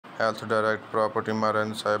Health direct, property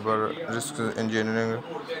marine, cyber risk engineering,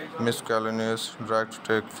 मिसकैलेनियस, direct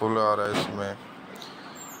take full आ रहा है इसमें।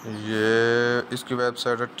 ये इसकी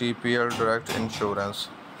वेबसाइट है TPL डायरेक्ट इंश्योरेंस।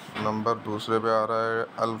 नंबर दूसरे पे आ रहा है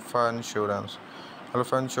alpha insurance.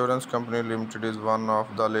 Alpha insurance company limited is one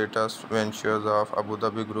of the latest ventures of Abu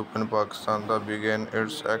Dhabi Group in Pakistan that began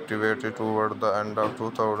its activity toward the end of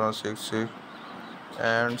 2006,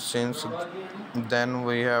 and since then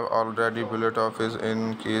we have already built office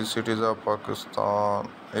in key cities of Pakistan.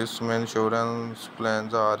 इसमें insurance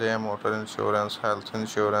plans आ रहे हैं motor insurance, health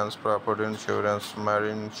insurance, property insurance,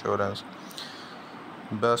 marine insurance.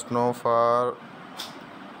 Best know for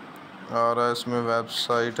आ रहा है इसमें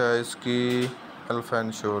website है इसकी alpha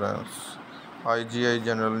insurance. IGI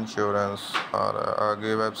general insurance आ रहा है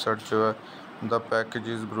आगे वेबसाइट जो है। The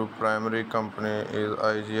packages group primary company is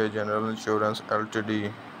IGI general insurance LTD।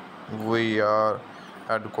 We are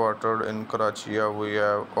headquartered in Karachi. We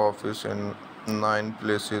have office in 9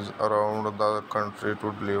 places around the country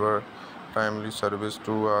to deliver timely service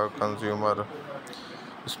to our consumer.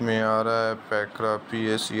 इसमें आ रहा है Paikra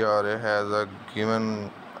PACRA has given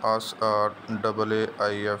us a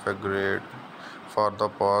AAIFA grade for the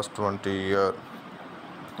past 20 years.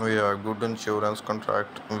 We have good insurance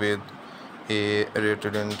contract with a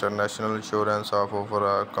rated international insurance of over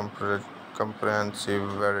a comprehensive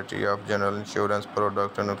variety of general insurance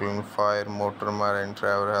product including fire, motor, marine,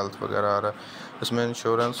 travel, health वगैरह आ रहा है। इसमें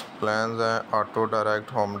insurance plans हैं auto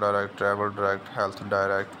direct, home direct, travel direct, health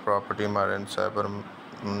direct, property, Marin, cyber,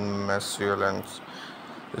 मेस्योलेंस।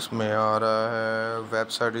 इसमें आ रहा है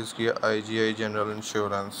website इसकी IGI general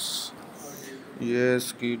insurance. ये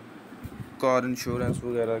इसकी कार इंश्योरेंस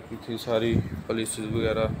वगैरह की थी सारी पॉलिसीज़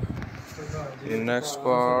वगैरह। नेक्स्ट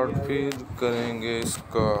पार्ट फिर करेंगे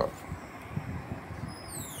इसका।